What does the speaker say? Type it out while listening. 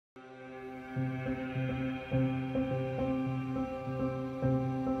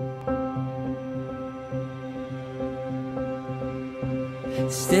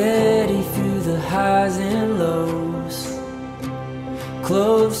Steady through the highs and lows,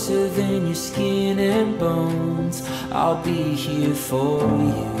 closer than your skin and bones. I'll be here for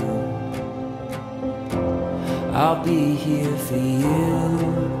you, I'll be here for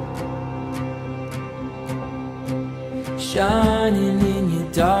you. Shining in your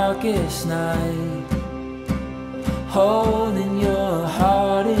darkest night, holding your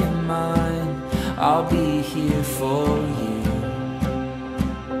heart in mine. I'll be here for you,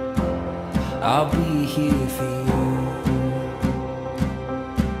 I'll be here for you.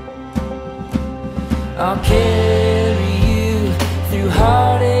 I'll carry you through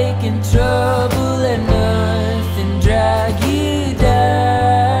heartache and trouble, let nothing drag you down.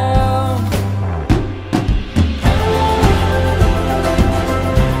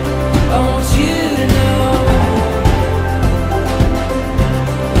 I want you to know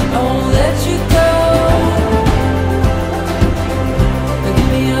I won't let you go. Give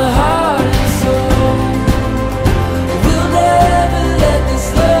me your heart and soul. We'll never let this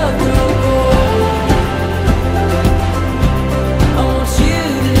love grow cold. I want you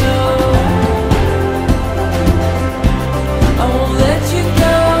to know I won't let you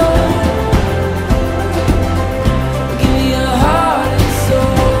go. Give me your heart and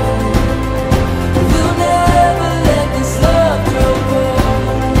soul. We'll never let this love grow cold.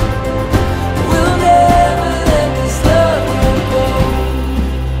 We'll never let this love grow cold.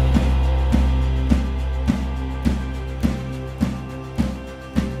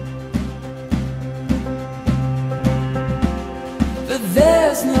 But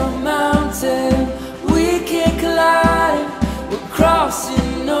there's no mountain we can't climb. We're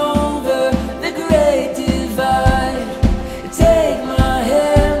crossing over the great divide. Take my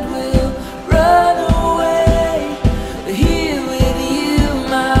hand, we'll run away. But here with you,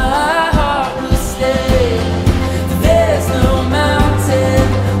 my heart will stay. There's no mountain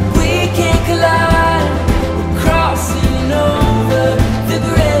we can't climb. We're crossing over the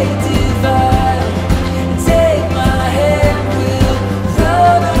great divide. Take my hand, we'll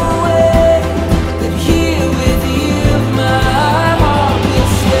run away. But here with you, my heart will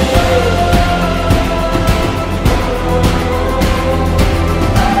stay.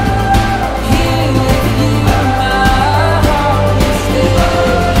 Here with you, my heart will stay.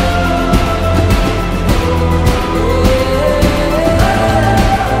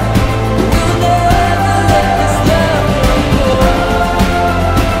 We'll never let this love grow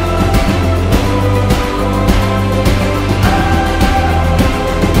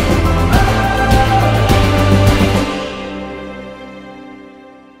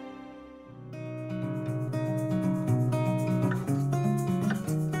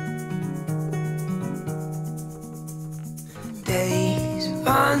Days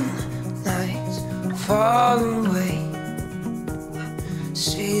run, nights fall away.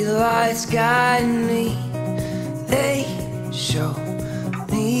 Streetlights guide me, they show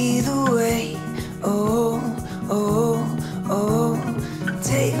me the way. Oh, oh, oh,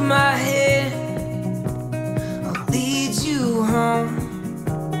 take my hand, I'll lead you home.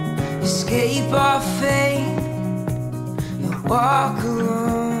 Escape our fate and walk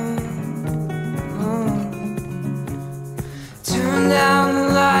alone. Turn down the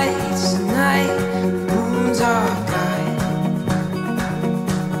lights tonight, the moon's our guide.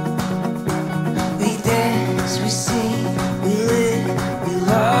 We dance, we sing, we live, we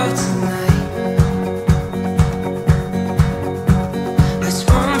love tonight. Let's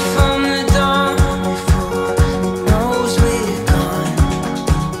run from the dawn before it knows we're gone.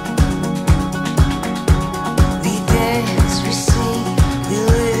 We dance, we sing, we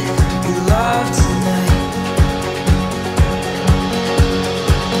live, we love tonight.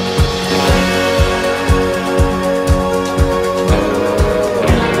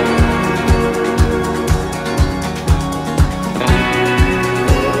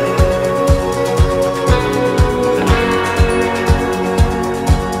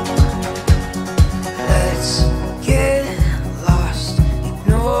 Let's get lost,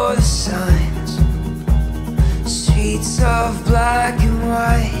 ignore the signs. Streets of black and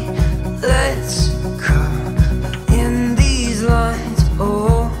white, let's